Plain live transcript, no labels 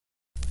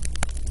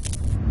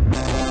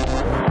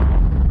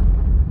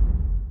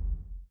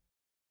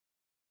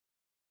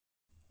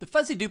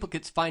Fuzzy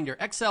Duplicates Finder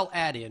Excel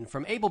add-in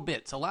from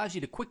AbleBits allows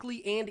you to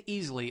quickly and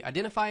easily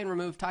identify and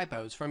remove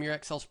typos from your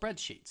Excel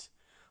spreadsheets,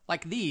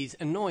 like these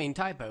annoying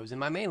typos in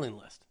my mailing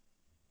list.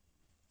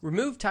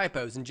 Remove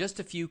typos in just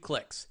a few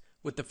clicks.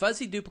 With the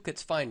Fuzzy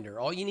Duplicates Finder,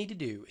 all you need to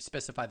do is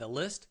specify the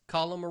list,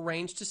 column, or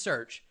range to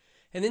search,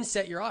 and then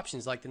set your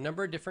options like the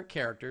number of different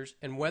characters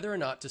and whether or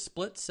not to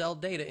split cell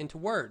data into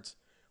words,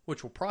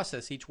 which will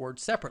process each word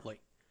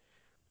separately.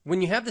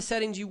 When you have the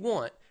settings you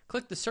want,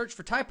 click the Search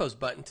for Typos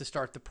button to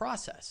start the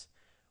process.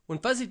 When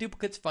Fuzzy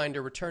Duplicates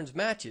Finder returns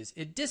matches,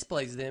 it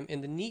displays them in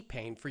the Neat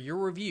pane for your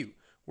review,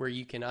 where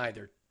you can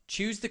either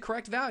choose the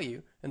correct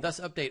value and thus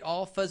update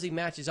all fuzzy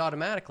matches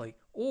automatically,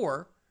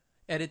 or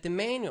edit them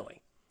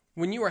manually.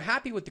 When you are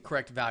happy with the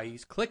correct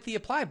values, click the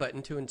Apply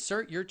button to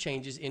insert your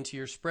changes into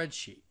your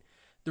spreadsheet.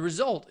 The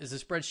result is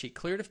a spreadsheet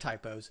cleared of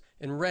typos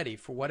and ready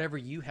for whatever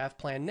you have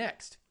planned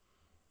next.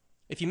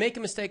 If you make a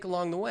mistake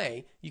along the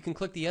way, you can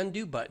click the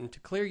Undo button to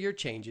clear your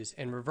changes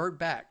and revert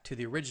back to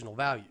the original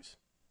values.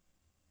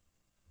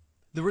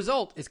 The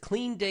result is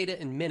clean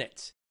data in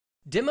minutes.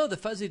 Demo the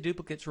Fuzzy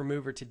Duplicates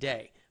Remover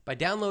today by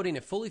downloading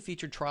a fully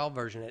featured trial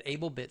version at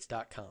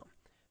ablebits.com.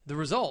 The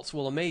results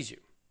will amaze you.